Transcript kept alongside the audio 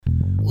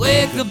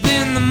Wake up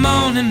in the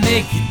morning,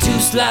 make you 2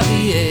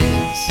 sloppy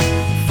eggs.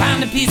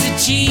 Find a piece of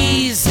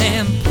cheese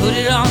and put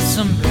it on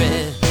some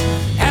bread.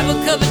 Have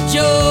a cup of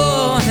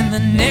joe, and the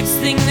next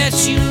thing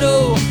that you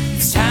know,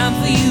 it's time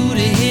for you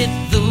to hit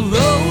the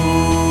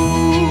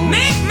road.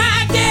 Make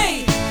my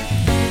day,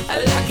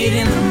 I like it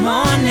in the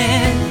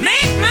morning.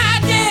 Make my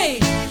day,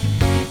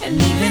 and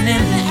even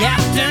in the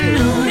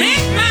afternoon.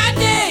 Make my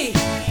day,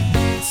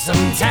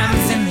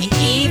 sometimes in the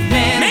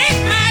evening.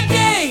 Make my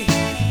day,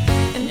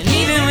 and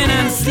even when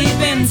I'm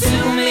sleeping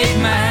to make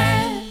my.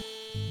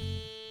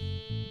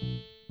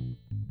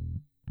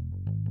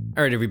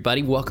 All right,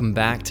 everybody, welcome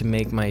back to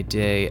Make My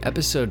Day,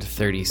 episode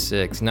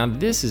 36. Now,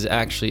 this is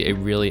actually a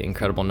really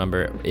incredible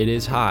number. It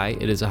is high.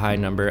 It is a high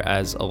number,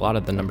 as a lot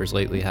of the numbers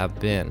lately have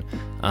been.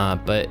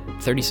 But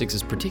 36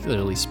 is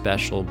particularly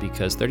special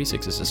because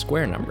 36 is a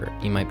square number.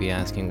 You might be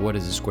asking, what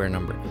is a square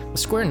number? A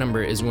square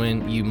number is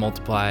when you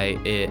multiply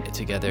it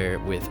together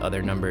with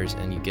other numbers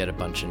and you get a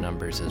bunch of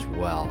numbers as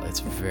well. It's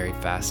very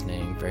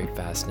fascinating, very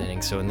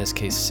fascinating. So in this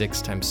case,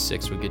 6 times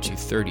 6 would get you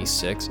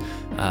 36.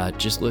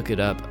 Just look it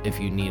up if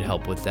you need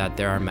help with that.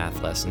 There are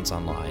math lessons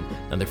online.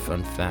 Another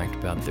fun fact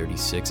about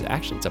 36,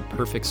 actually it's a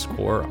perfect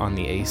score on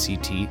the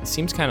ACT. It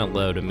seems kind of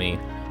low to me.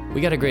 We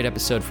got a great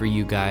episode for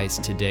you guys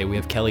today. We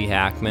have Kelly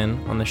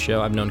Hackman on the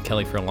show. I've known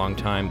Kelly for a long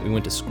time. We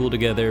went to school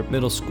together,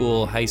 middle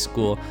school, high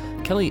school.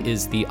 Kelly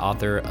is the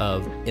author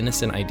of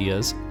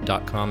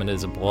innocentideas.com. It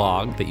is a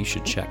blog that you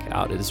should check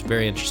out. It is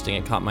very interesting.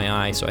 It caught my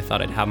eye, so I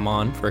thought I'd have him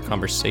on for a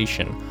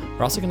conversation.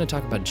 We're also going to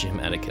talk about gym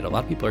etiquette. A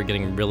lot of people are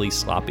getting really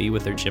sloppy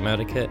with their gym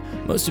etiquette.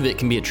 Most of it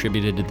can be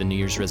attributed to the New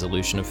Year's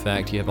resolution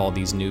effect. You have all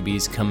these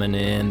newbies coming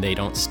in. They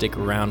don't stick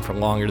around for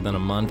longer than a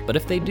month, but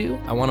if they do,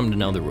 I want them to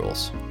know the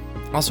rules.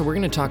 Also, we're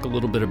going to talk a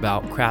little bit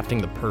about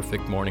crafting the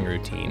perfect morning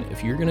routine.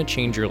 If you're going to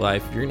change your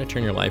life, if you're going to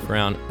turn your life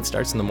around, it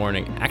starts in the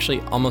morning. Actually,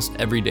 almost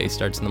every day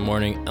starts in the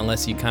morning,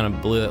 unless you kind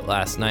of blew it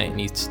last night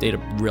and you stayed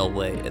up real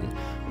late and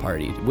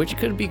partied, which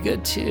could be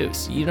good too.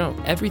 So,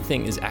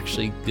 everything is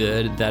actually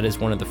good. That is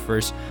one of the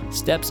first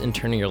steps in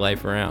turning your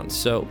life around.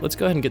 So let's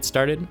go ahead and get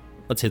started.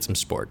 Let's hit some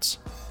sports.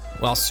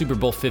 Well, Super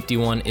Bowl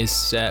 51 is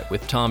set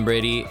with Tom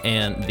Brady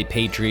and the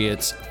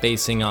Patriots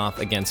facing off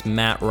against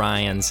Matt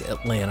Ryan's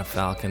Atlanta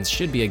Falcons.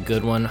 Should be a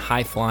good one.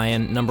 High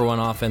flying, number one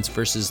offense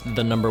versus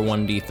the number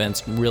one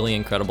defense. Really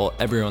incredible.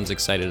 Everyone's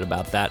excited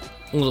about that.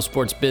 A little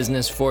sports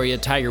business for you.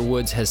 Tiger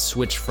Woods has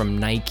switched from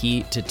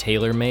Nike to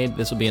TaylorMade.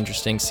 This will be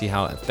interesting to see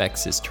how it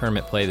affects his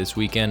tournament play this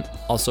weekend.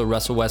 Also,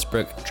 Russell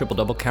Westbrook,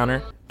 triple-double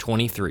counter,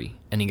 23.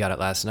 And he got it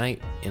last night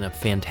in a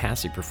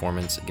fantastic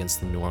performance against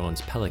the New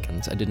Orleans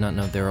Pelicans. I did not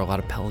know there were a lot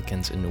of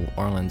Pelicans in New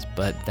Orleans,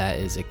 but that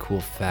is a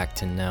cool fact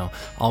to know.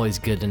 Always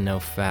good to know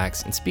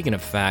facts. And speaking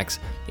of facts,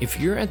 if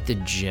you're at the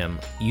gym,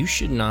 you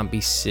should not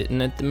be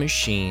sitting at the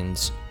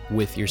machines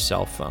with your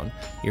cell phone.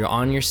 You're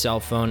on your cell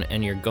phone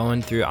and you're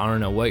going through, I don't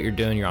know what you're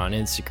doing. You're on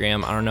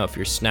Instagram. I don't know if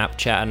you're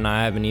Snapchatting.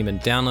 I haven't even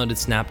downloaded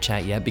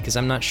Snapchat yet because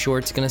I'm not sure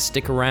it's going to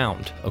stick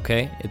around,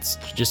 okay? It's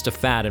just a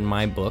fad in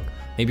my book.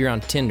 Maybe you're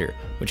on Tinder,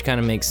 which kind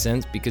of makes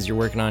sense because you're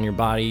working on your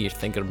body. You're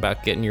thinking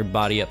about getting your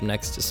body up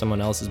next to someone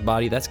else's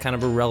body. That's kind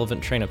of a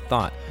relevant train of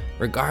thought.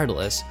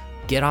 Regardless,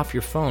 get off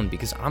your phone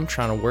because I'm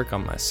trying to work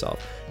on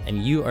myself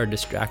and you are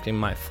distracting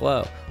my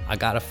flow. I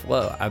got a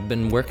flow. I've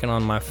been working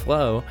on my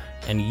flow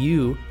and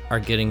you are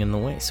getting in the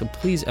way. So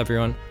please,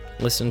 everyone,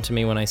 listen to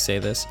me when I say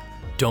this.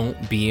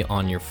 Don't be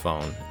on your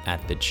phone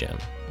at the gym.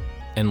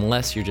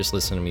 Unless you're just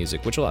listening to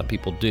music, which a lot of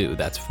people do.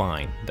 That's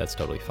fine. That's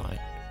totally fine.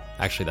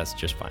 Actually, that's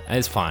just fine.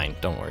 It's fine.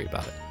 Don't worry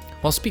about it.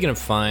 Well, speaking of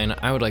fine,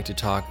 I would like to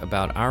talk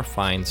about our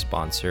fine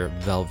sponsor,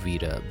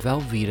 Velveeta.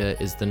 Velveeta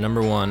is the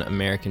number one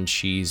American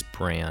cheese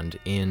brand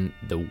in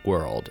the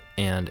world,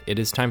 and it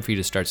is time for you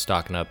to start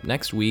stocking up.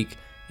 Next week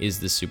is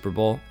the Super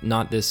Bowl.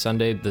 Not this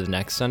Sunday, the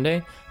next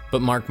Sunday.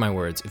 But mark my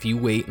words, if you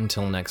wait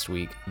until next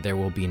week, there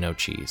will be no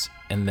cheese.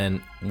 And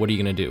then what are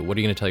you going to do? What are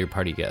you going to tell your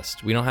party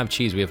guests? We don't have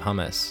cheese, we have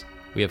hummus.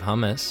 We have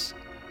hummus.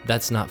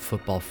 That's not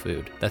football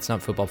food. That's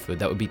not football food.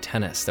 That would be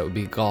tennis. That would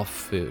be golf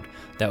food.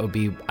 That would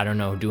be, I don't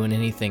know, doing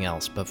anything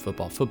else but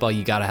football. Football,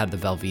 you gotta have the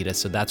Velveeta,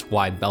 so that's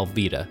why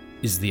Velveeta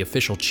is the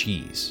official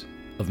cheese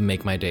of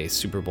Make My Day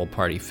Super Bowl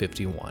Party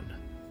 51.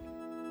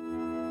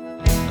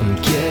 I'm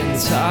getting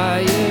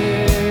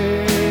tired.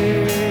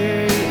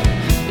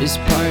 This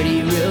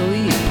party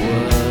really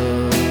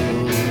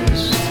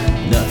blows.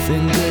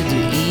 Nothing good to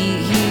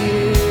eat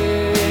here.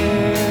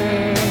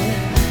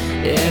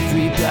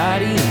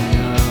 Everybody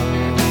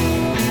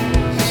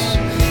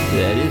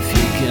that if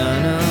you're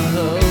gonna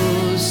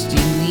host,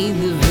 you need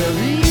the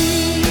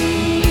Velveeta,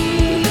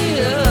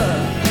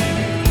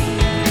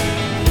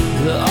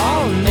 the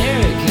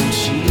all-American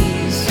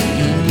cheese.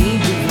 You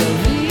need the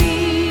Velveeta,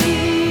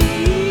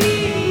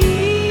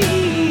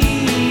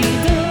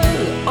 the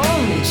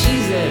only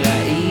cheese that I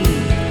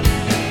eat.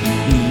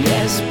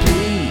 Yes,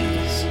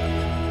 please.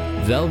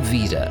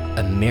 Velveeta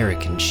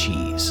American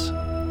cheese.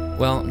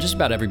 Well, just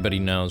about everybody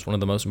knows one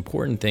of the most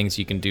important things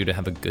you can do to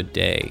have a good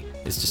day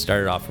is to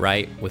start it off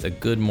right with a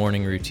good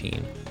morning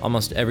routine.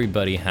 Almost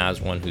everybody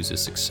has one who's a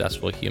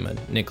successful human.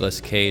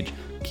 Nicolas Cage,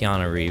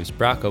 Keanu Reeves,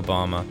 Barack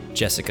Obama,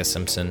 Jessica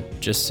Simpson,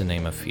 just to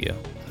name a few.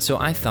 So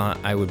I thought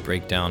I would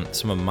break down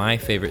some of my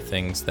favorite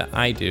things that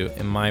I do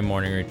in my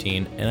morning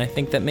routine, and I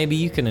think that maybe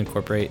you can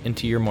incorporate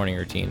into your morning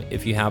routine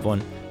if you have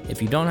one.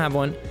 If you don't have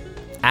one,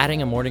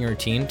 adding a morning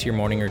routine to your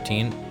morning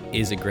routine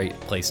is a great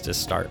place to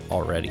start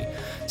already.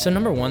 So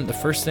number one, the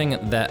first thing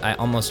that I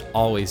almost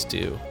always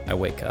do, I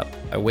wake up.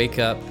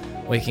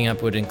 Waking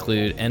up would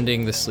include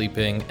ending the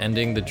sleeping,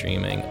 ending the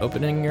dreaming,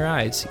 opening your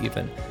eyes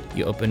even.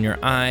 You open your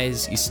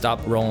eyes, you stop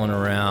rolling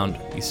around,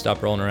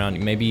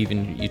 maybe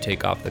even you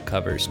take off the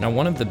covers. Now,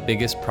 one of the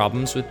biggest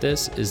problems with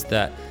this is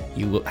that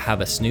you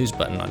have a snooze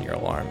button on your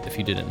alarm, if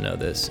you didn't know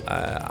this.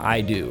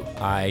 I do.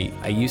 I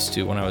used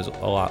to when I was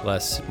a lot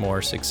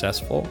more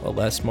successful,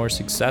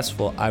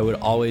 I would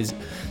always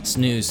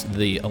snooze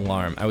the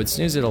alarm. I would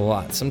snooze it a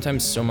lot,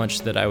 sometimes so much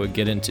that I would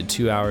get into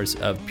 2 hours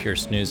of pure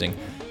snoozing.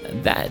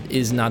 That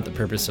is not the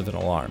purpose of an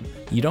alarm.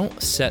 You don't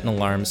set an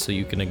alarm so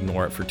you can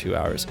ignore it for 2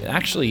 hours.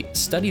 Actually,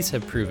 studies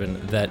have proven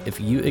that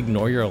if you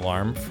ignore your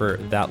alarm for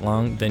that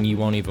long, then you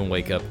won't even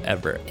wake up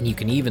ever. And you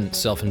can even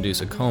self-induce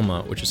a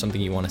coma, which is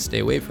something you want to stay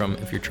away from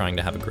if you're trying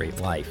to have a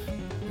great life.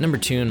 Number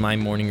two in my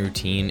morning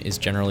routine is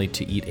generally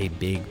to eat a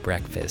big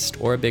breakfast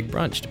or a big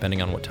brunch,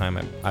 depending on what time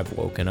I've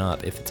woken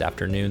up. If it's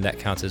afternoon, that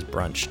counts as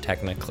brunch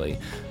technically.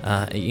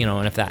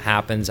 And if that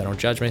happens, I don't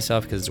judge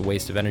myself because it's a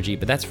waste of energy,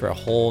 but that's for a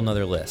whole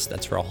nother list.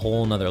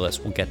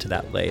 We'll get to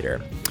that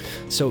later.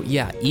 So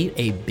yeah, eat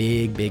a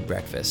big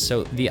breakfast.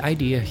 So the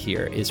idea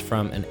here is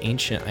from an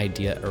ancient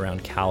idea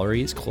around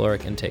calories,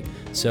 caloric intake.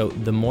 So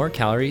the more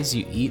calories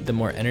you eat, the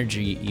more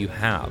energy you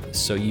have.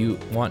 So you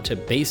want to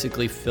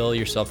basically fill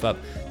yourself up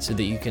so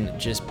that you can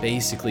just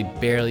basically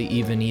barely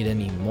even eat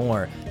any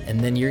more. And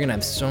then you're gonna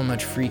have so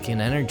much freaking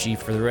energy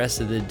for the rest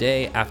of the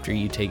day after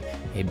you take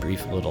a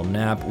brief little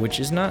nap, which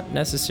is not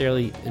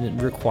necessarily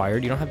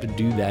required. You don't have to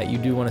do that. You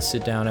do want to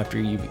sit down after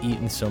you've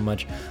eaten so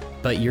much,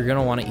 but you're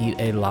gonna want to eat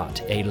a lot.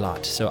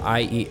 So I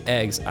eat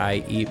eggs,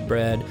 I eat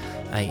bread,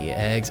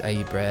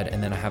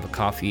 and then I have a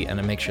coffee and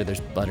I make sure there's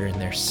butter in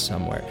there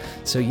somewhere.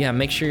 So yeah,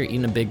 make sure you're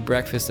eating a big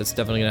breakfast. That's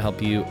definitely gonna help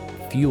you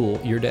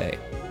fuel your day.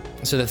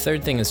 So the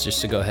third thing is just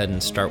to go ahead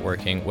and start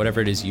working, whatever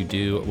it is you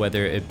do,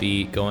 whether it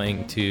be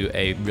going to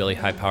a really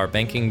high-powered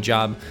banking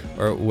job,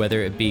 or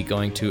whether it be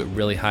going to a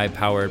really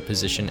high-powered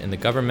position in the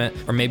government,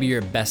 or maybe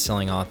you're a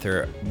best-selling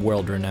author,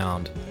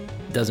 world-renowned.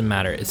 Doesn't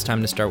matter. It's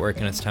time to start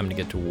working. It's time to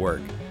get to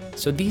work.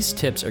 So these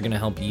tips are going to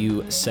help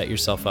you set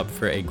yourself up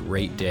for a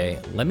great day.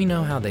 Let me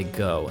know how they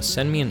go.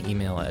 Send me an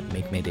email at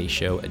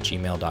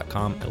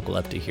makemaydayshow@gmail.com. I'd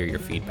love to hear your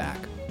feedback.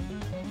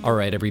 All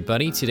right,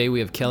 everybody. Today we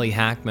have Kelly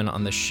Hackman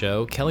on the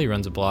show. Kelly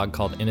runs a blog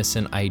called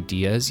Innocent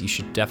Ideas. You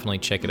should definitely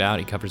check it out.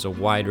 He covers a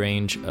wide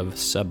range of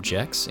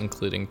subjects,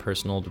 including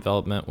personal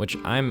development, which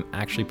I'm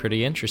actually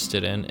pretty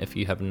interested in if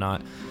you have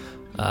not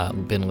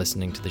been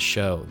listening to the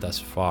show thus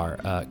far.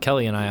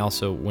 Kelly and I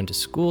also went to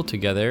school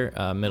together,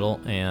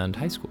 middle and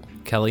high school.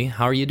 Kelly,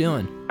 how are you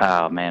doing?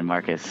 Oh, man,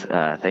 Marcus,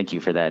 thank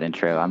you for that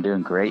intro. I'm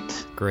doing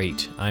great.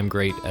 Great. I'm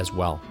great as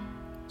well.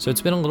 So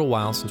it's been a little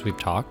while since we've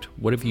talked.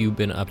 What have you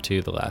been up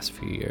to the last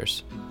few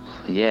years?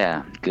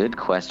 Yeah, good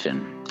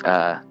question.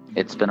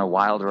 It's been a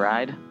wild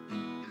ride.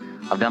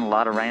 I've done a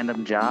lot of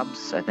random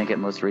jobs. I think at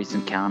most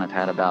recent count, I've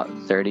had about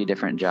 30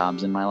 different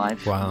jobs in my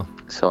life. Wow.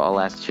 So all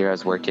last year, I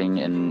was working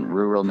in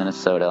rural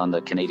Minnesota on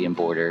the Canadian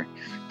border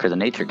for the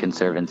Nature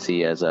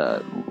Conservancy as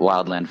a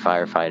wildland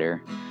firefighter,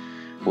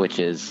 which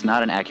is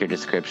not an accurate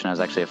description. I was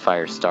actually a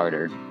fire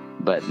starter,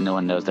 but no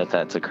one knows that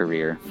that's a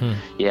career.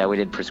 Yeah, we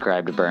did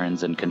prescribed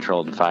burns and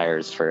controlled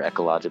fires for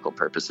ecological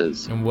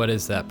purposes. And what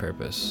is that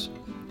purpose?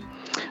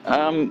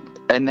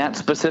 In that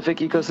specific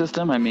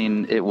ecosystem, I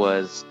mean, it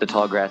was the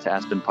tallgrass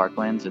aspen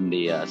parklands, and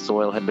the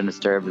soil had been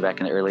disturbed back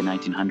in the early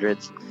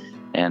 1900s.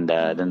 And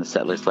then the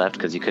settlers left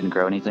because you couldn't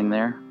grow anything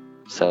there.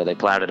 So they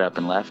plowed it up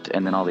and left.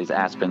 And then all these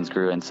aspens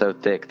grew in so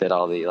thick that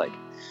all the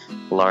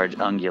large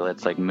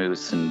ungulates like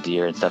moose and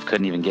deer and stuff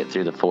couldn't even get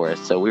through the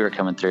forest. So we were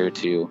coming through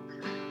to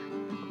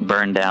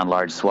burn down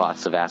large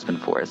swaths of aspen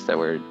forests that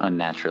were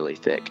unnaturally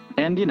thick.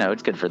 And,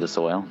 it's good for the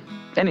soil.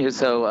 Anywho,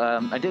 so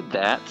I did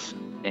that,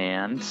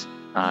 and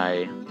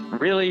I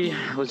really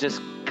was just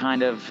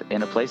kind of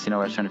in a place, where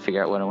I was trying to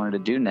figure out what I wanted to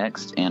do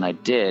next, and I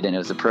did, and it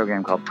was a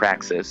program called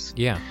Praxis.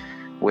 Yeah.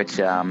 Which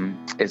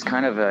is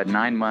kind of a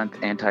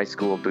 9-month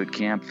anti-school boot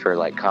camp for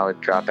college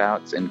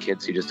dropouts and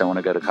kids who just don't want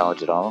to go to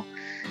college at all,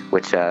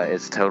 which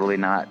is totally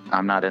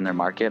I'm not in their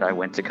market. I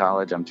went to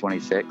college, I'm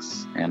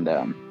 26, and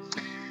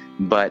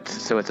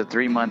so it's a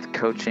 3-month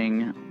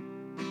coaching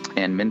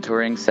and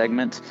mentoring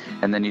segment,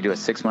 and then you do a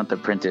 6-month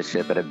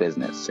apprenticeship at a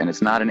business, and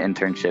it's not an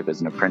internship,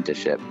 it's an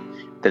apprenticeship.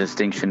 The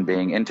distinction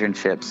being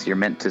internships, you're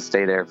meant to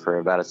stay there for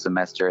about a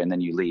semester and then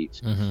you leave.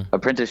 Mm-hmm.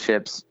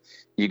 Apprenticeships,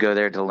 you go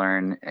there to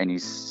learn and you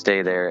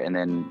stay there, and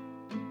then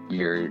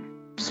you're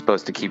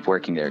supposed to keep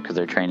working there because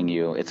they're training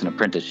you. It's an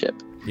apprenticeship.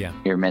 Yeah.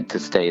 you're meant to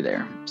stay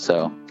there.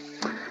 So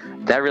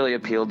that really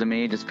appealed to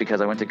me just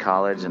because I went to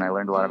college and I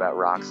learned a lot about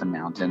rocks and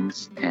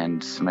mountains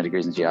and my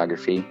degrees in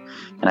geography.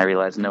 And I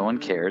realized no one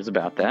cares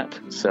about that.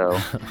 So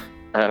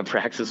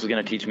Praxis was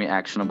going to teach me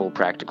actionable,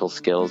 practical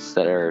skills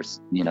that are,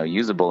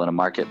 usable in a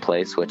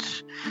marketplace,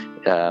 which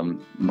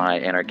my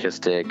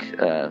anarchistic,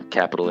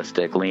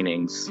 capitalistic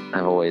leanings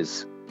have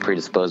always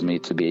predisposed me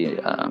to be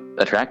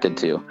attracted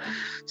to.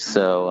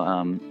 So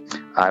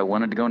I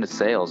wanted to go into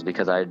sales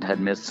because I had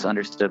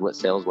misunderstood what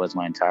sales was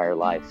my entire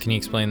life. Can you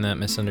explain that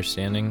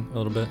misunderstanding a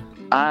little bit?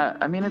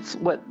 I mean, it's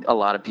what a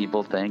lot of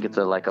people think. It's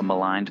like a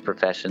maligned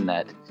profession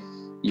that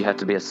you have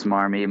to be a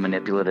smarmy,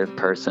 manipulative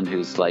person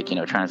who's like,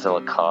 trying to sell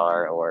a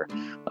car or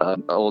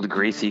an old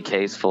greasy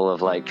case full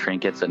of like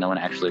trinkets that no one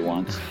actually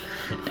wants.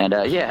 And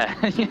yeah,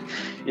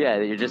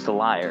 you're just a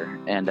liar.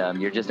 And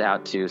you're just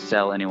out to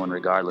sell anyone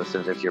regardless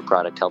of if your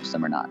product helps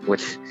them or not,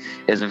 which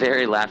is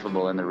very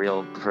laughable in the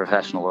real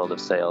professional world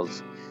of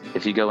sales.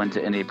 If you go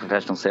into any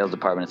professional sales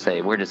department and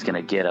say, we're just going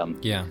to get them,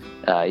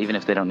 even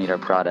if they don't need our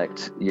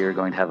product, you're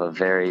going to have a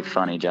very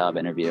funny job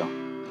interview.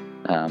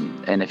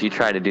 And if you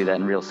try to do that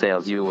in real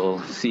sales, you will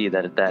see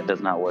that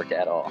does not work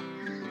at all.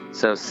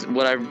 So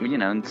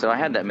I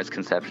had that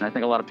misconception. I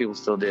think a lot of people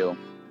still do.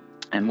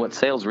 And what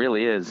sales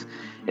really is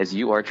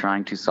you are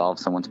trying to solve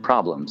someone's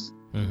problems.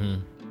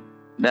 Mm-hmm.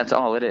 That's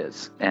all it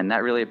is. And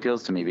that really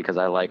appeals to me because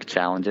I like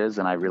challenges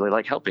and I really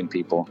like helping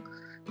people.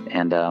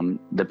 And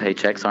the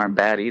paychecks aren't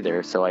bad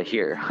either. So I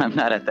hear. I'm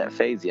not at that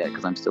phase yet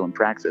because I'm still in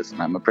Praxis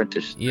and I'm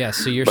apprentice. Yeah,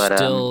 so you're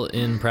still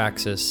in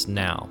Praxis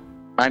now.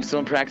 I'm still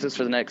in Praxis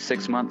for the next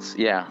 6 months.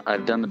 Yeah,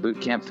 I've done the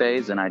boot camp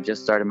phase, and I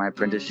just started my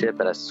apprenticeship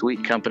at a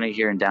sweet company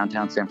here in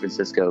downtown San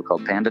Francisco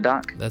called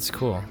PandaDoc. That's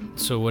cool.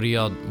 So what do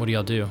y'all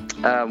do?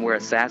 We're a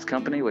SaaS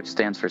company, which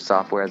stands for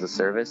Software as a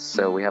Service.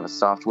 So we have a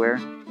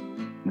software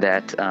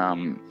that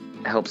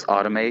helps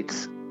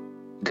automate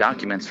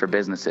documents for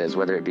businesses,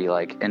 whether it be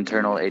like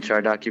internal HR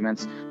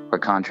documents or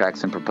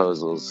contracts and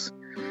proposals.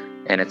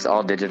 And it's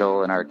all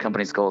digital, and our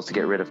company's goal is to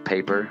get rid of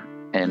paper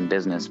in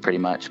business pretty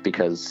much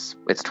because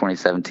it's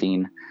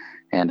 2017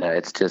 and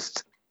it's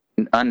just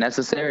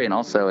unnecessary, and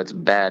also it's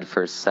bad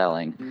for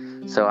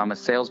selling. So I'm a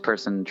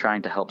salesperson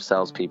trying to help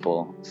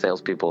salespeople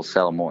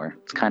sell more.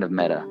 It's kind of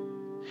meta.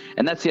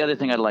 And that's the other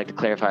thing I'd like to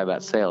clarify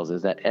about sales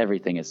is that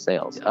everything is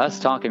sales. Us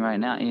talking right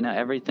now,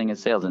 everything is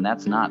sales, and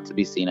that's not to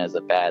be seen as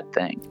a bad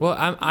thing. Well,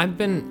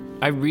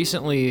 I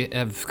recently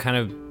have kind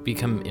of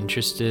become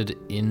interested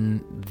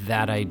in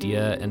that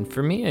idea, and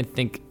for me, I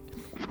think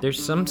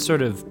there's some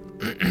sort of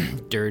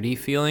dirty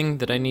feeling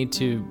that I need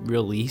to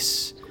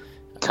release.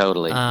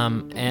 Totally.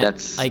 And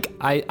that's like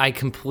I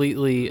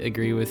completely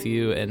agree with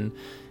you, and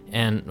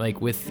like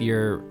with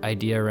your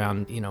idea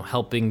around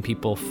helping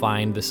people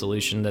find the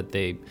solution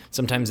that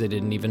sometimes they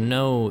didn't even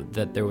know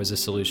that there was a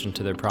solution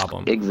to their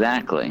problem.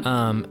 Exactly.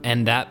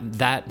 And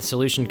that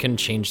solution can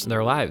change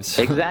their lives.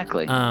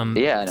 Exactly.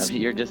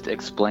 You're just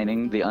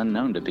explaining the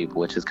unknown to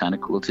people, which is kind of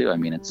cool too. I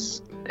mean,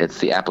 it's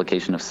the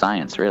application of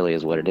science, really,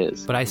 is what it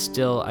is. But I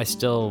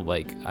still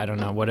like, I don't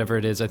know, whatever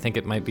it is, I think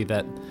it might be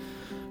that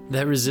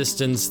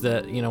resistance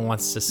that,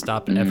 wants to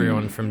stop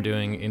everyone from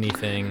doing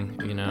anything,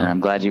 And I'm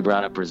glad you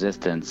brought up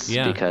resistance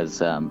because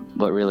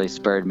what really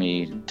spurred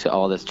me to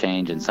all this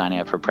change and signing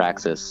up for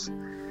Praxis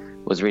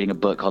was reading a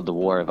book called The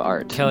War of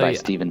Art by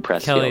Stephen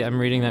Pressfield. Kelly, I'm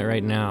reading that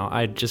right now.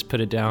 I just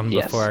put it down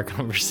before our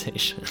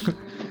conversation.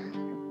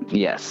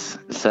 Yes.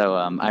 So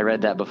I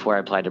read that before I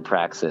applied to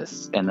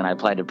Praxis, and then I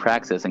applied to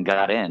Praxis and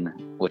got in,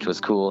 which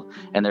was cool.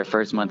 And their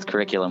first month's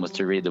curriculum was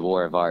to read The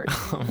War of Art,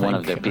 one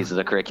of their pieces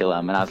of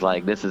curriculum. And I was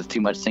like, this is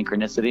too much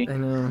synchronicity. I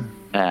know.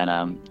 And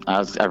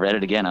I read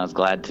it again. I was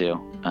glad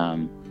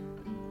to.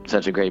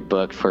 Such a great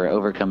book for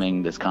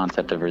overcoming this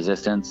concept of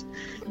resistance.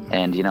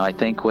 And, I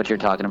think what you're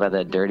talking about,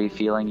 that dirty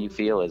feeling you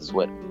feel, is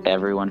what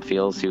everyone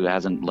feels who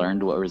hasn't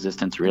learned what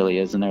resistance really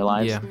is in their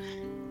lives. Yeah.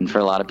 And for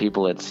a lot of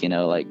people, it's,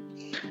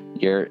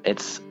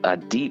 it's a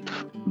deep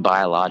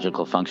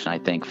biological function, I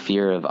think,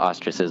 fear of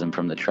ostracism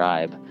from the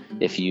tribe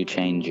if you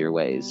change your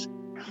ways.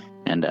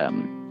 And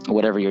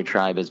whatever your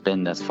tribe has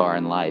been thus far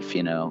in life,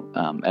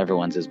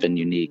 everyone's has been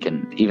unique,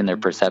 and even their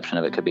perception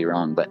of it could be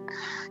wrong. But,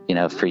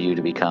 for you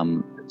to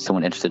become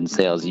someone interested in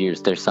sales,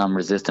 there's some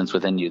resistance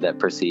within you that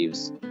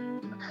perceives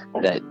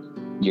that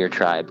your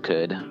tribe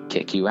could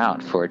kick you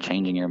out for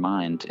changing your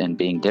mind and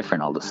being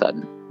different all of a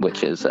sudden,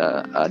 which is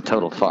a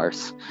total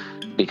farce.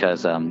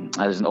 Because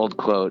there's an old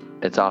quote,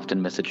 it's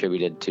often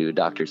misattributed to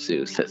Dr.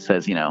 Seuss, that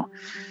says,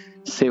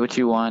 say what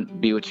you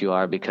want, be what you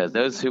are, because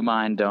those who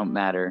mind don't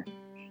matter,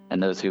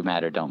 and those who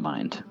matter don't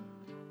mind.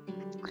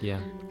 Yeah.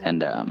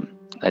 And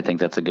I think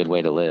that's a good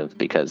way to live,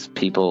 because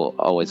people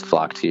always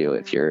flock to you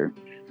if you're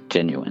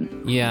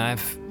genuine. Yeah,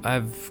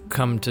 I've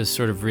come to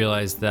sort of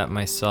realize that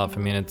myself. I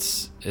mean,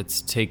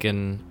 it's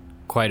taken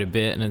quite a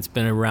bit, and it's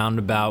been a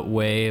roundabout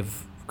way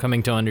of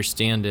coming to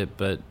understand it,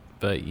 but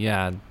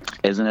yeah.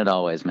 Isn't it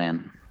always,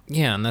 man?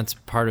 Yeah, and that's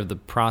part of the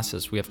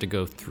process. We have to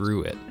go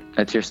through it.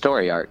 It's your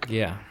story arc.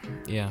 Yeah.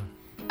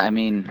 I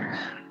mean,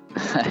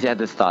 I had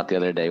this thought the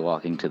other day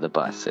walking to the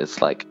bus.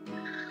 It's like,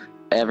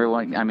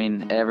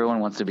 everyone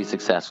wants to be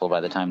successful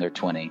by the time they're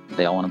 20.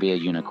 They all want to be a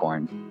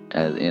unicorn,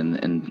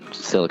 in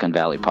Silicon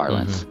Valley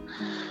parlance.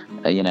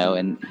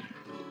 And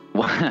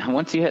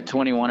once you hit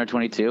 21 or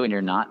 22 and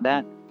you're not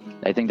that,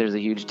 I think there's a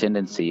huge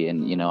tendency,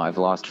 and I've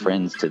lost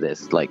friends to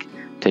this, like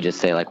to just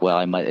say like, well,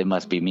 it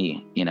must be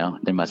me.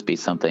 There must be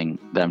something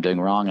that I'm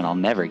doing wrong, and I'll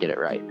never get it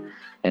right.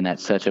 And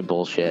that's such a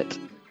bullshit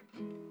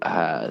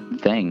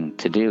thing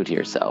to do to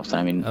yourselves.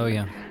 I mean, oh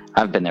yeah,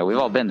 I've been there. We've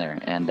all been there,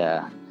 and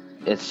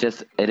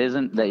it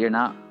isn't that you're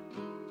not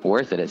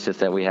worth it. It's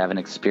just that we haven't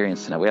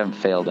experienced enough. We haven't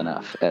failed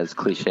enough, as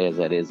cliche as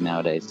that is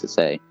nowadays to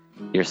say.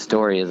 Your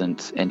story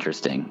isn't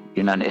interesting.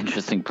 You're not an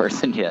interesting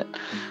person yet.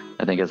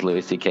 I think as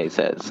Louis C.K.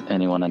 says,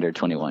 anyone under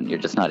 21, you're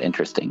just not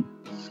interesting.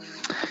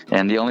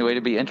 And the only way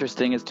to be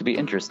interesting is to be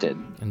interested.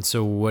 And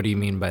so what do you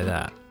mean by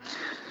that?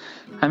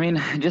 I mean,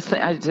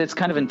 it's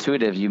kind of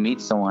intuitive. You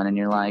meet someone and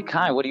you're like,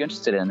 hi, what are you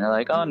interested in? They're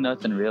like, oh,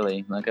 nothing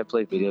really. Like, I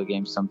play video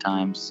games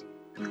sometimes.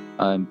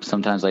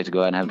 Sometimes I like to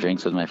go out and have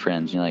drinks with my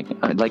friends. You're like,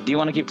 do you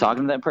want to keep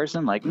talking to that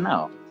person? Like,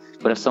 no.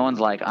 But if someone's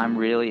like, I'm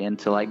really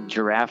into like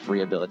giraffe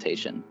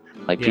rehabilitation,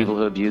 like people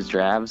who abuse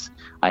giraffes,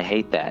 I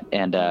hate that.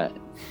 And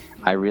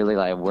I really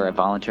like where I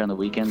volunteer on the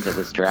weekends at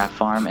this giraffe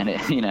farm, and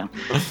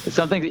it's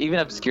something even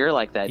obscure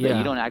like that you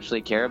don't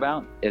actually care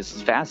about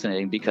is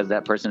fascinating because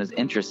that person is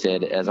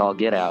interested as all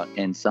get out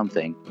in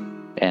something,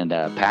 and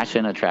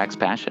passion attracts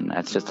passion.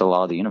 That's just the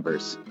law of the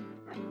universe.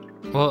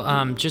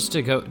 Well, just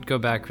to go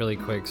back really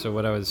quick. So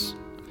what I was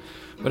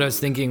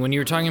thinking when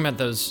you were talking about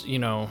those,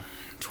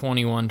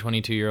 21,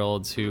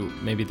 22-year-olds who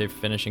maybe they're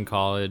finishing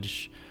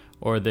college,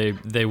 or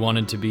they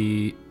wanted to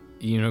be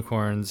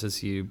unicorns,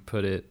 as you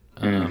put it.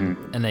 And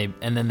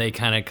then they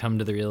kind of come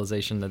to the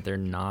realization that they're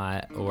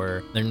not,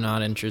 or they're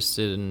not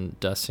interested in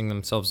dusting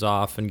themselves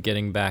off and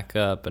getting back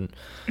up. And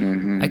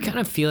I kind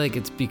of feel like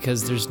it's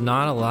because there's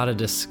not a lot of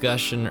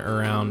discussion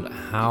around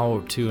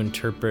how to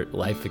interpret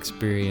life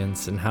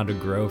experience and how to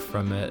grow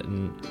from it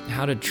and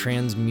how to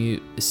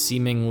transmute a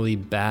seemingly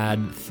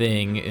bad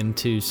thing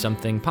into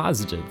something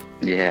positive.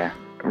 Yeah,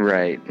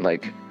 right.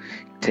 Like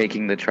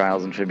taking the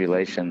trials and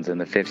tribulations and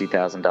the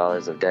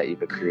 $50,000 of debt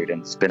you've accrued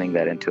and spinning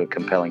that into a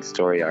compelling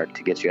story arc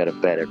to get you out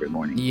of bed every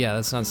morning. Yeah,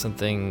 that's not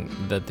something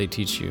that they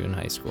teach you in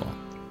high school.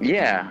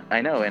 Yeah,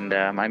 I know. And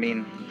I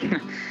mean,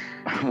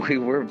 we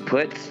were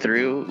put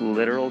through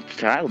literal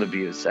child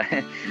abuse.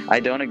 I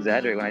don't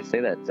exaggerate when I say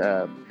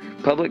that.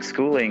 Public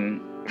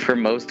schooling for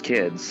most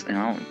kids, and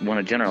I don't want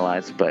to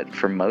generalize, but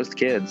for most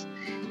kids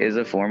is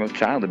a form of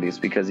child abuse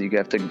because you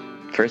have to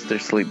first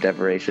there's sleep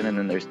deprivation, and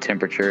then there's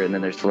temperature, and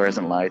then there's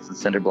fluorescent lights and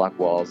cinder block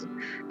walls,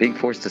 and being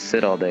forced to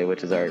sit all day,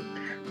 which is our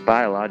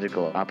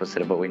biological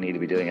opposite of what we need to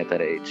be doing at that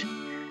age.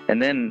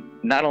 And then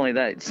not only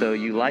that, so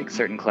you like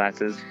certain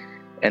classes,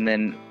 and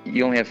then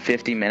you only have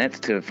 50 minutes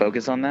to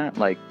focus on that.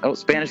 Like, oh,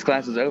 Spanish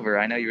class is over.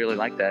 I know you really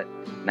like that.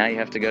 Now you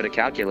have to go to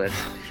calculus,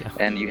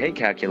 and you hate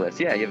calculus.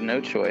 Yeah, you have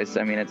no choice.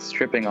 I mean, it's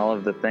stripping all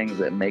of the things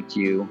that make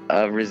you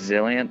a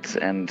resilient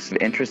and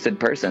interested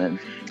person.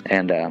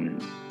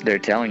 And they're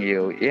telling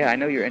you, yeah, I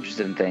know you're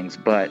interested in things,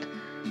 but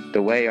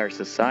the way our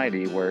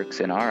society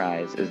works in our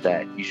eyes is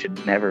that you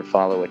should never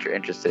follow what you're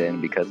interested in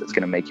because it's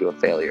going to make you a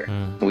failure.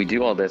 We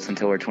do all this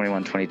until we're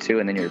 21, 22,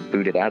 and then you're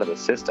booted out of the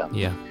system.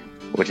 Yeah.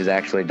 Which is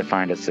actually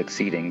defined as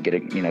succeeding,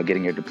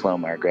 getting your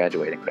diploma or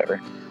graduating,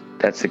 whatever.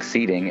 That's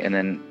succeeding, and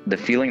then the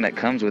feeling that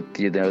comes with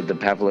the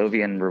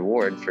Pavlovian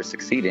reward for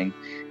succeeding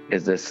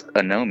is this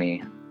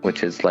anomie,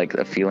 which is like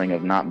a feeling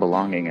of not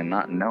belonging and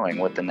not knowing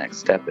what the next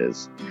step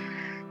is.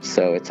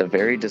 So it's a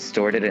very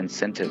distorted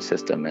incentive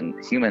system,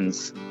 and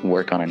humans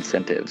work on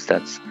incentives.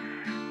 That's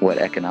what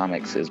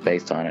economics is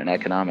based on, and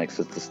economics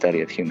is the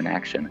study of human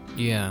action.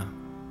 Yeah.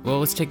 Well,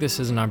 let's take this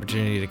as an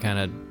opportunity to kind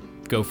of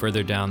go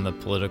further down the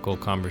political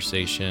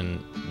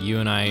conversation. You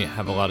and I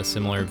have a lot of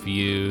similar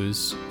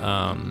views.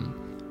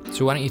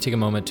 So why don't you take a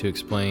moment to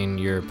explain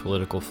your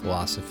political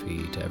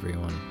philosophy to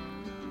everyone?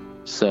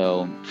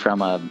 So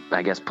from a,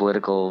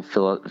 political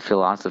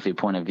philosophy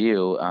point of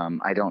view,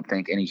 I don't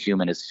think any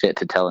human is fit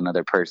to tell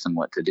another person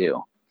what to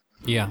do.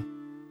 Yeah.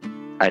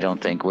 I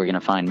don't think we're going to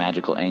find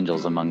magical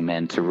angels among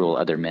men to rule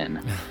other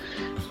men.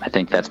 I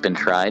think that's been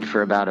tried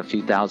for about a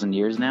few thousand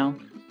years now,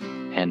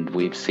 and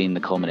we've seen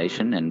the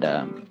culmination, and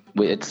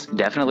it's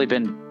definitely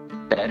been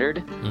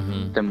bettered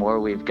the more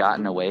we've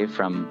gotten away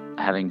from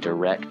having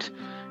direct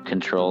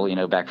control,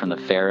 back from the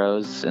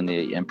pharaohs and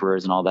the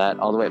emperors and all that,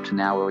 all the way up to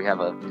now where we have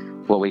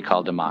what we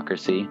call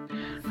democracy.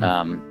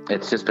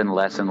 It's just been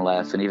less and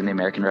less, and even the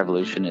American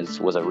Revolution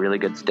was a really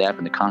good step,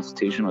 and the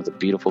Constitution was a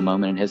beautiful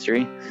moment in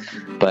history.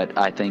 But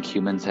I think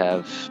humans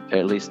have, or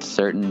at least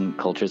certain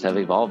cultures have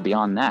evolved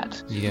beyond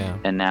that. Yeah.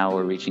 And now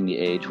we're reaching the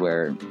age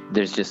where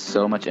there's just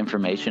so much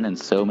information and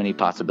so many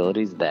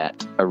possibilities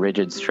that a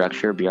rigid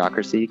structure,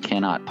 bureaucracy,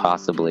 cannot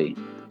possibly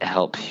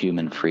help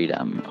human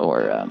freedom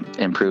or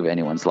improve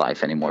anyone's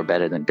life any more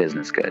better than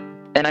business could.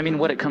 And I mean,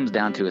 what it comes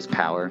down to is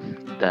power.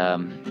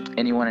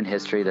 Anyone in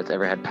history that's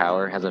ever had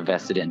power has a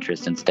vested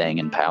interest in staying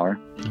in power.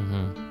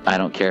 I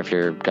don't care if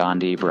you're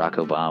Gandhi, Barack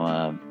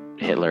Obama,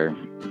 Hitler.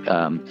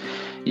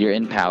 you're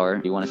in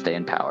power, you want to stay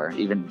in power,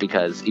 even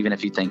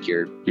if you think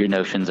your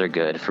notions are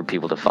good for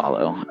people to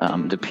follow.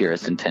 The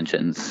purest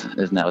intentions,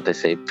 isn't that what they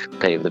say,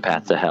 pave the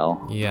path to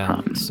hell?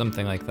 Yeah,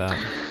 something like that.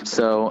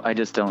 So I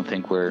just don't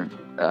think we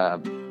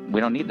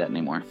don't need that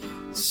anymore.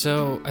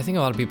 So I think a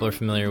lot of people are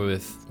familiar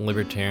with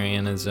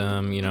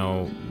libertarianism. You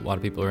know, a lot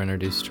of people are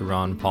introduced to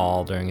Ron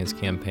Paul during his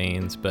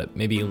campaigns, but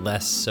maybe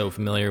less so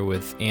familiar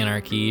with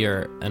anarchy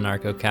or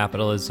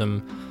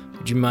anarcho-capitalism.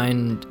 Would you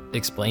mind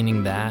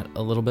explaining that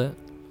a little bit?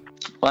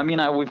 Well, I mean,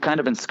 we've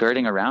kind of been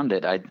skirting around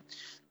it.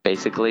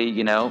 Basically,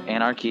 you know,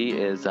 anarchy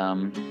is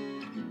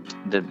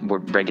we'll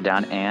break it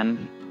down.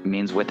 An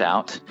means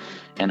without,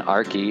 and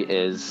archy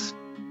is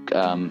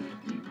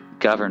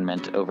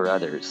government over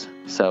others.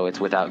 So it's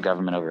without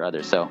government over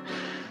others. So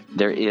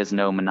there is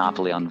no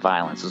monopoly on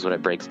violence is what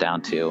it breaks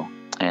down to.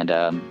 And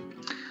I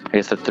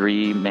guess the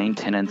three main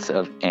tenets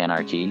of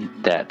anarchy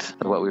that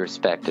what we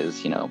respect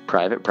is, you know,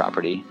 private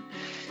property,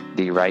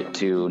 the right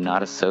to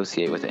not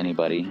associate with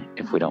anybody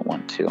if we don't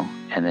want to,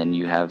 and then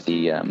you have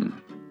the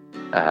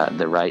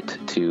right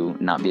to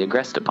not be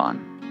aggressed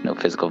upon. No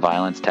physical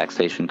violence,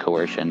 taxation,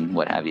 coercion,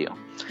 what have you.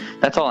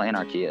 That's all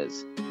anarchy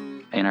is.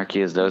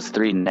 Anarchy is those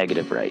three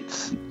negative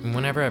rights.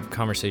 Whenever I have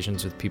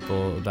conversations with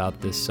people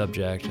about this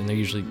subject, and they're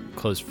usually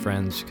close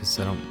friends because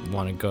I don't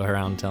want to go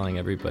around telling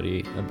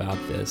everybody about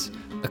this,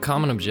 a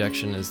common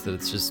objection is that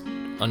it's just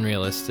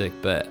unrealistic,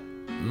 but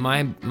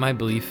my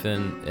belief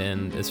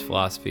in this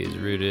philosophy is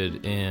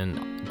rooted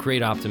in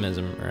great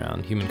optimism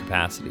around human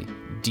capacity.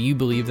 Do you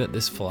believe that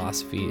this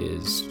philosophy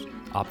is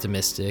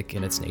optimistic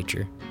in its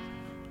nature?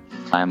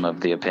 I'm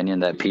of the opinion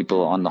that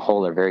people on the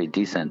whole are very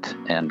decent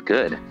and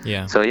good.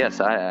 Yeah. So yes,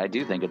 I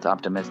do think it's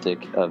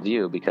optimistic of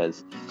you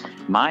because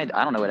I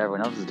don't know what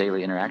everyone else's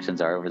daily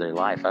interactions are over their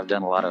life. I've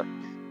done a lot of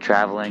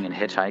traveling and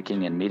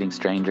hitchhiking and meeting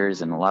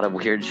strangers and a lot of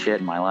weird shit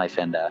in my life,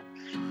 and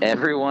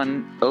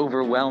everyone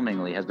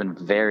overwhelmingly has been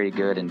very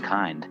good and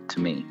kind to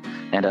me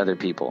and other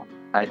people.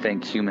 I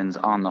think humans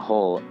on the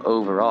whole,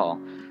 overall,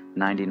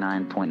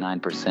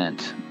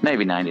 99.9%,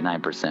 maybe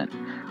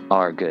 99%,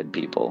 are good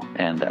people.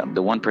 And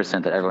the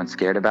 1% that everyone's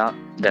scared about,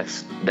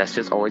 that's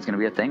just always going to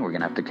be a thing we're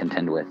going to have to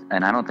contend with.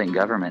 And I don't think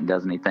government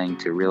does anything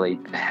to really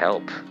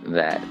help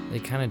that. They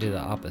kind of do the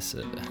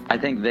opposite. I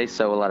think they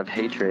sow a lot of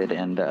hatred,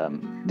 and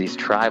these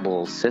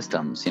tribal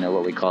systems, you know,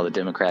 what we call the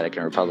Democratic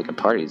and Republican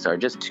parties, are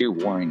just two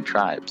warring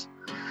tribes.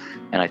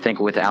 And I think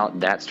without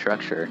that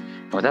structure,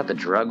 without the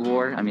drug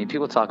war, I mean,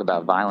 people talk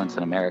about violence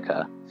in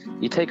America.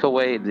 You take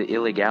away the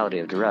illegality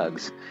of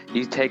drugs,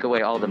 you take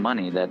away all the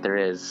money that there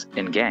is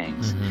in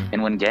gangs. Mm-hmm.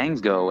 And when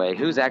gangs go away,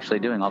 who's actually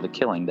doing all the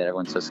killing that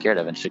everyone's so scared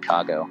of in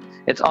Chicago?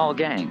 It's all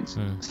gangs.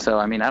 So,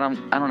 I mean, I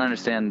don't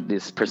understand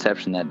this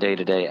perception that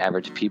day-to-day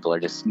average people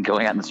are just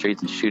going out in the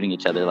streets and shooting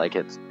each other like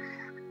it's,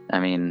 I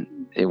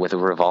mean, with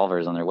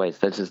revolvers on their waists.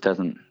 That just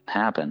doesn't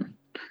happen.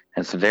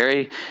 It's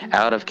very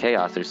out of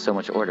chaos. There's so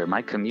much order.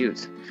 My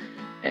commute,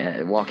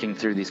 walking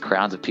through these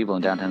crowds of people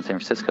in downtown San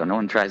Francisco, no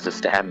one tries to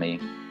stab me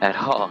at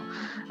all.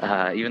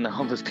 Even the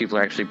homeless people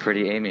are actually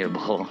pretty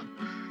amiable.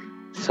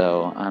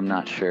 So I'm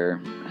not sure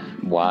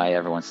why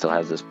everyone still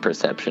has this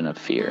perception of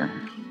fear,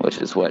 which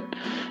is what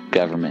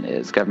government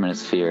is. Government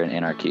is fear and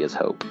anarchy is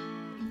hope.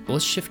 Well,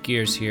 let's shift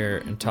gears here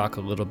and talk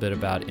a little bit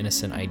about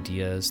Innocent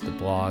Ideas, the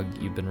blog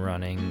you've been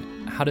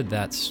running. How did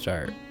that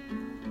start?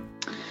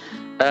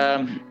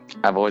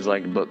 I've always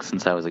liked books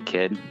since I was a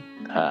kid.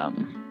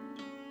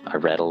 I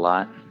read a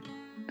lot.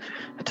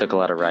 I took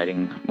a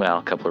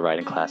couple of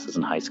writing classes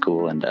in high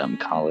school and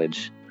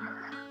college.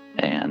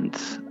 And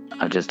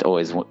I just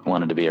always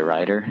wanted to be a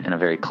writer in a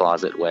very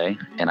closet way.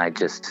 And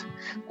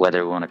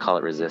whether we want to call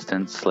it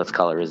resistance, let's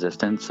call it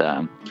resistance.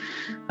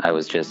 I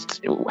was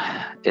just,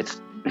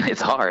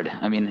 it's hard.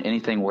 I mean,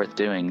 anything worth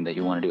doing that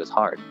you want to do is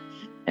hard.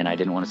 And I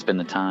didn't want to spend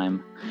the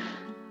time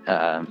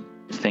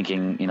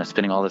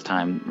spending all this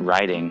time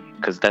writing,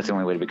 because that's the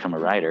only way to become a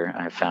writer,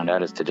 I found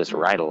out, is to just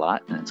write a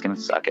lot. And it's going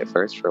to suck at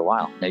first for a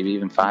while, maybe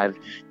even 5,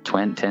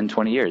 10,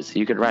 20 years.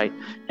 You could write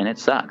and it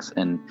sucks,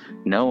 and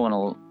no one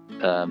will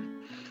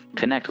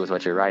connect with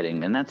what you're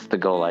writing. And that's the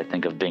goal, I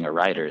think, of being a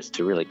writer, is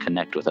to really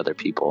connect with other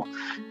people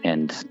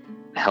and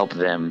help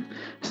them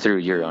through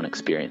your own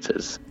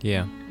experiences.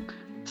 Yeah.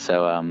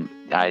 So,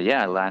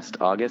 last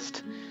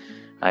August,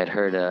 I'd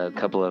heard a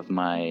couple of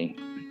my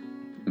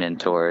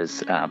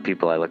mentors,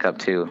 people I look up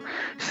to,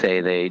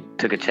 say they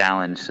took a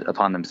challenge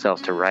upon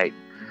themselves to write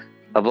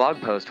a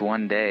blog post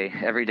one day,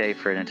 every day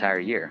for an entire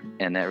year.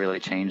 And that really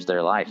changed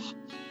their life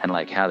and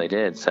like how they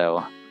did.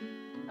 So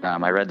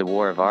I read The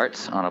War of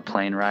Arts on a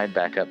plane ride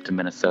back up to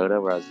Minnesota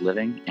where I was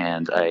living.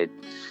 And I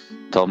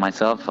told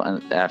myself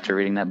after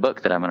reading that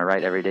book that I'm going to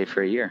write every day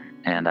for a year.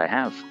 And I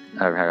have.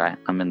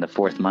 I'm in the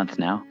 4th month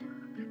now.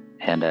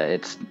 And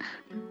it's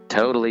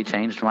totally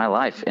changed my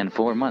life in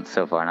 4 months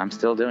so far. And I'm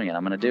still doing it.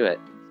 I'm going to do it.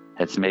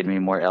 It's made me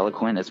more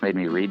eloquent. It's made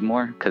me read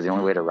more, because the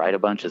only way to write a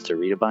bunch is to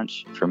read a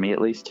bunch, for me at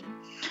least.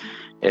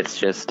 It's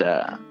just,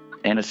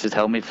 and it's just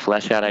helped me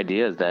flesh out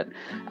ideas that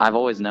I've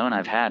always known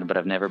I've had, but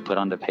I've never put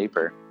onto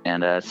paper.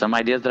 And some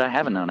ideas that I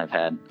haven't known I've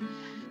had.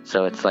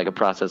 So it's like a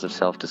process of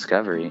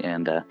self-discovery.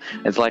 And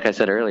it's like I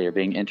said earlier,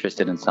 being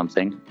interested in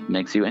something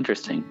makes you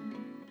interesting.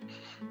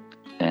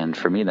 And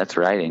for me, that's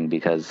writing,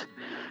 because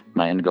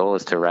my end goal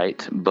is to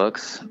write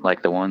books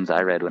like the ones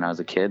I read when I was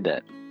a kid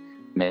that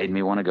made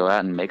me want to go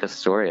out and make a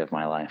story of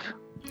my life.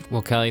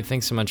 Well, Kelly,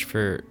 thanks so much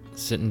for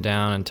sitting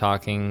down and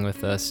talking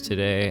with us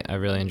today. I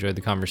really enjoyed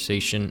the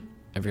conversation.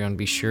 Everyone,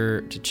 be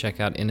sure to check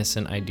out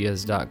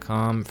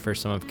innocentideas.com for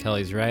some of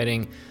Kelly's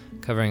writing,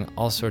 covering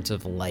all sorts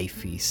of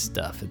lifey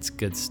stuff. It's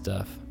good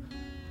stuff.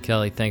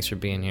 Kelly, thanks for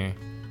being here.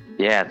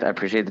 Yeah, I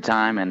appreciate the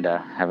time, and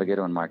have a good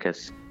one,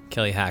 Marcus.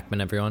 Kelly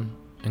Hackman, everyone.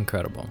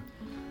 Incredible.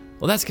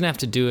 Well, that's going to have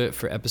to do it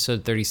for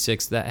episode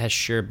 36. That has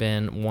sure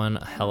been one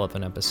hell of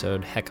an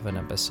episode, heck of an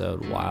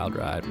episode. Wild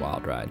ride,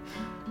 wild ride.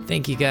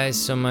 Thank you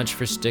guys so much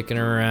for sticking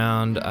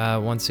around.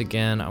 Once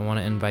again, I want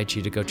to invite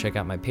you to go check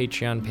out my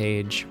Patreon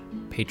page,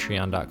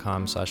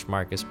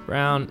 patreon.com/Marcus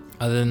Brown.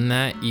 Other than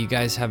that, you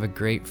guys have a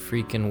great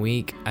freaking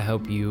week. I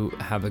hope you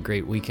have a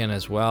great weekend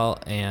as well,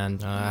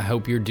 and I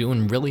hope you're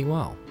doing really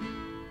well.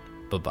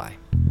 Bye-bye.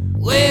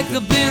 Wake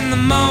up in the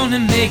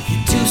morning, make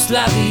your 2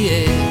 sloppy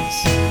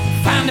eggs.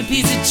 Find a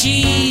piece of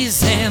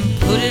cheese and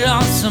put it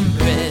on some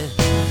bread.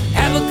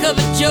 Have a cup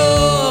of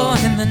joe,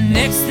 and the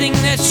next thing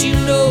that you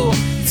know,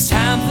 it's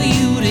time for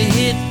you to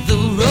hit the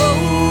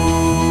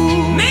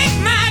road. Make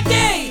my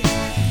day,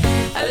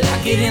 I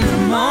like it in the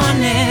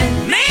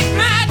morning. Make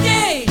my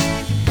day,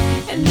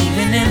 and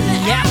even in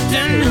the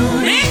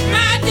afternoon. Make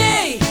my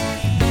day,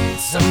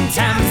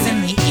 sometimes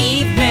in the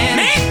evening.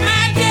 Make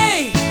my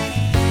day,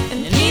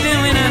 and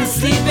even when I'm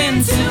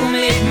sleeping to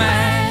make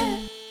my.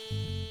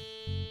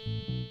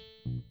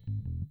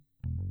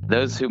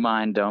 Those who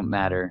mind don't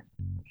matter,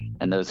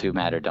 and those who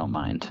matter don't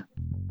mind.